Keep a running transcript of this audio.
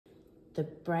the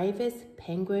bravest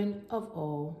penguin of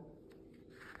all.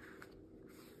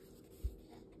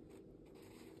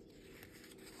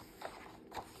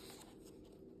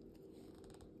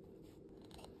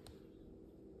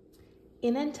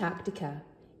 In Antarctica,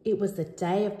 it was the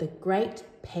day of the great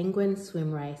penguin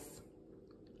swim race.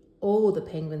 All the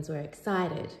penguins were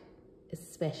excited,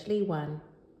 especially one,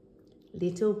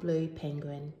 Little Blue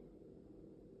Penguin.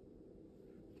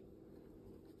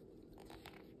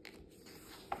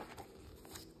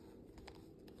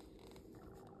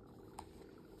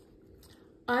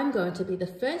 "I'm going to be the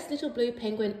first little blue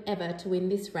penguin ever to win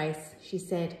this race," she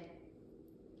said.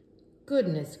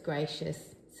 "Goodness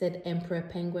gracious," said Emperor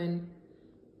Penguin.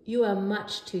 "You are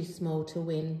much too small to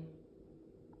win."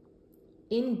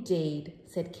 "Indeed,"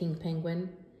 said King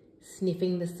Penguin,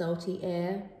 sniffing the salty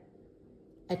air.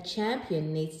 "A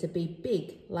champion needs to be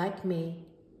big like me."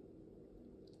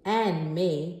 "And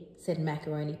me," said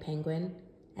Macaroni Penguin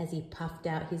as he puffed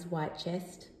out his white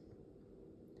chest.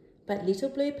 But Little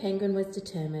Blue Penguin was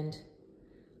determined.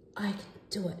 "I can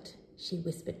do it," she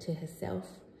whispered to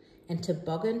herself, and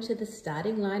tobogganed to the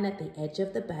starting line at the edge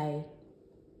of the bay.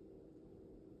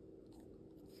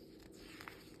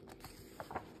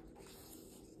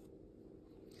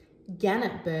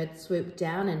 Gannet Bird swooped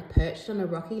down and perched on a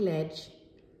rocky ledge.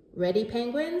 "Ready,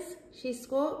 penguins?" she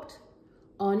squawked.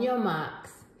 "On your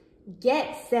marks.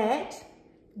 Get set.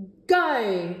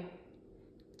 Go!"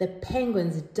 The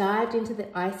penguins dived into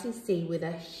the icy sea with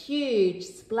a huge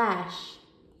splash.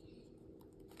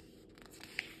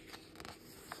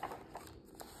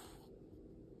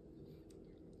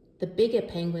 The bigger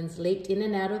penguins leaped in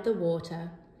and out of the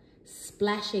water,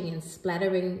 splashing and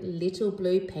splattering Little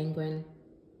Blue Penguin.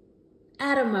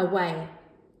 "Out of my way!"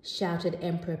 shouted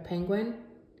Emperor Penguin.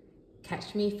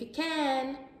 "Catch me if you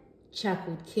can,"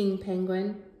 chuckled King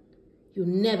Penguin. "You'll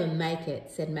never make it,"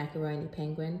 said Macaroni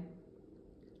Penguin.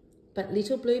 But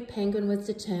Little Blue Penguin was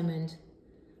determined.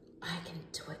 "I can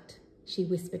do it," she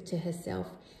whispered to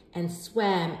herself, and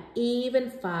swam even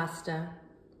faster.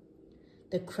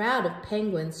 The crowd of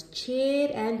penguins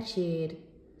cheered and cheered.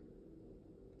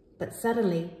 But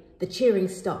suddenly the cheering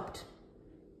stopped.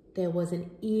 There was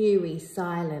an eerie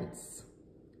silence.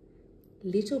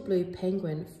 Little Blue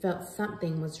Penguin felt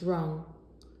something was wrong,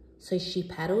 so she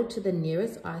paddled to the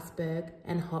nearest iceberg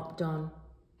and hopped on.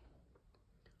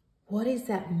 "What is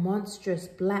that monstrous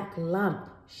black lump?"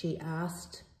 she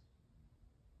asked.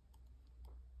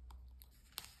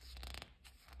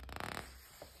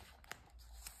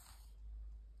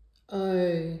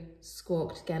 "Oh,"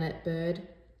 squawked Gannet Bird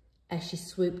as she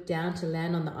swooped down to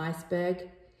land on the iceberg.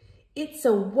 "It's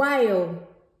a whale!"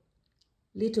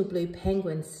 Little Blue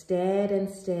Penguin stared and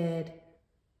stared.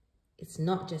 "It's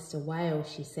not just a whale,"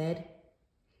 she said.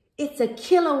 "It's a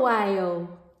killer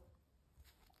whale!"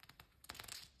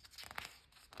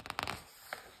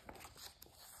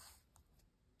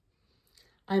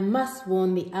 "I must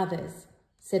warn the others,"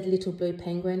 said Little Blue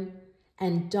Penguin,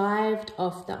 and dived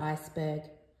off the iceberg.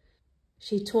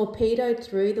 She torpedoed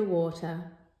through the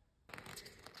water.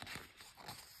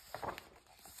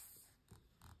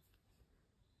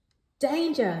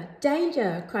 "Danger!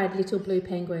 Danger!" cried Little Blue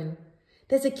Penguin.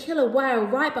 "There's a killer whale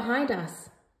right behind us."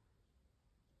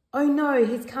 "Oh no,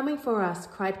 he's coming for us,"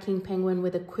 cried King Penguin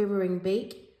with a quivering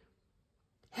beak.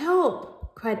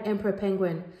 "Help!" cried Emperor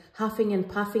Penguin, huffing and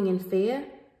puffing in fear.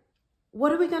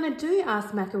 "What are we going to do?"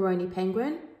 asked Macaroni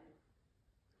Penguin.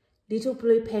 Little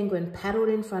Blue Penguin paddled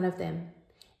in front of them.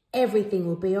 "Everything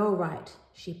will be all right,"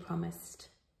 she promised.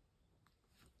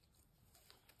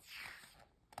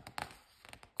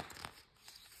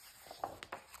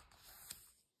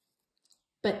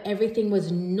 But everything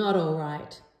was not all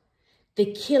right.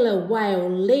 The killer whale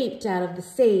leaped out of the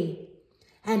sea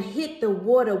and hit the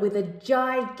water with a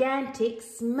gigantic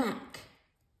smack.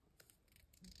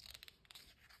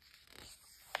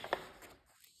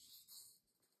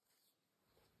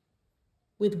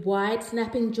 With wide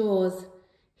snapping jaws,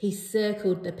 he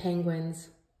circled the penguins.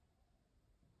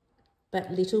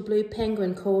 But Little Blue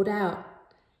Penguin called out,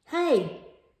 "Hey,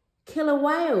 killer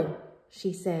whale,"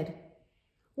 she said.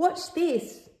 "Watch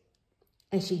this,"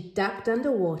 and she ducked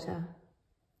underwater.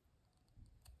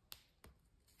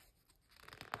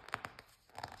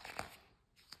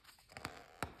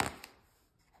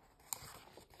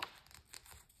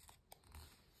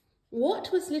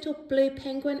 What was Little Blue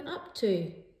Penguin up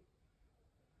to?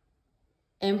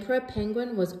 Emperor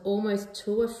Penguin was almost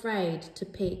too afraid to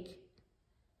peek.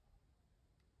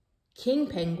 King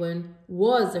Penguin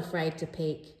was afraid to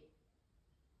peek,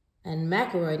 and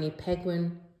Macaroni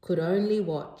Penguin could only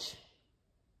watch.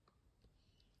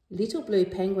 Little Blue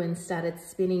Penguin started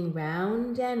spinning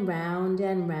round and round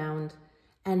and round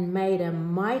and made a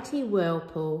mighty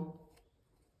whirlpool.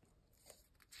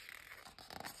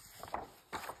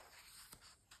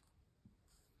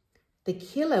 The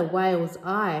killer whale's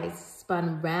eyes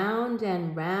spun round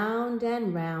and round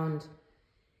and round.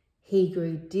 He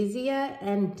grew dizzier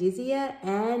and dizzier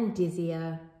and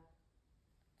dizzier.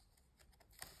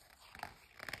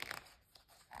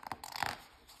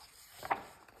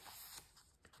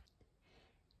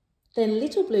 Then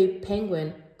Little Blue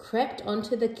Penguin crept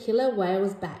onto the killer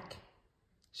whale's back.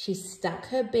 She stuck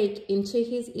her beak into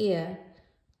his ear,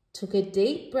 took a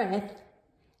deep breath,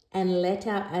 and let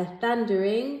out a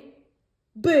thundering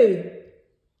boo!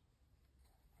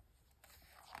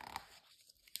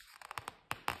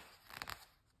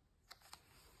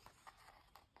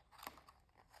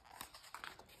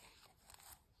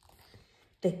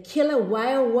 The killer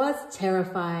whale was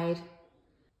terrified.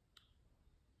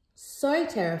 So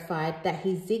terrified that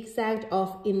he zigzagged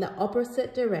off in the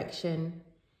opposite direction.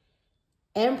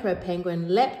 Emperor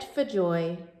Penguin leapt for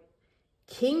joy.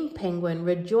 King Penguin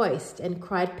rejoiced and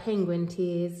cried penguin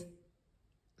tears.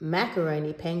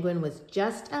 Macaroni Penguin was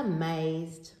just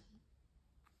amazed.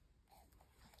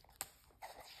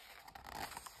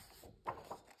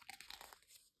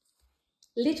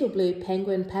 Little Blue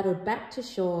Penguin paddled back to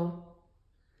shore.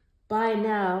 By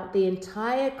now, the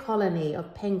entire colony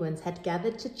of penguins had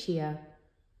gathered to cheer.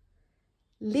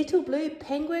 Little Blue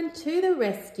Penguin to the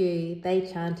rescue, they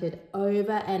chanted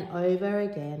over and over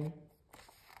again.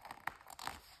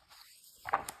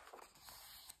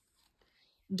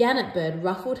 Gannet Bird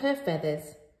ruffled her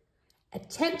feathers.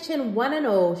 Attention one and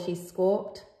all, she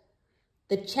squawked.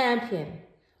 The champion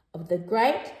of the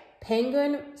Great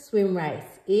Penguin Swim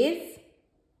Race is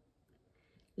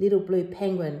Little Blue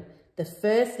Penguin, the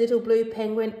first little blue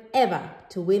penguin ever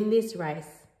to win this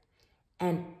race.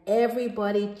 And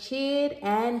everybody cheered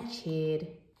and cheered.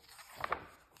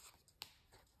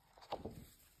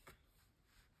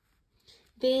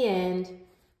 The end.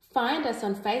 Find us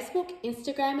on Facebook,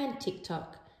 Instagram and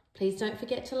TikTok. Please don't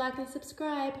forget to like and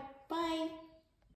subscribe. Bye.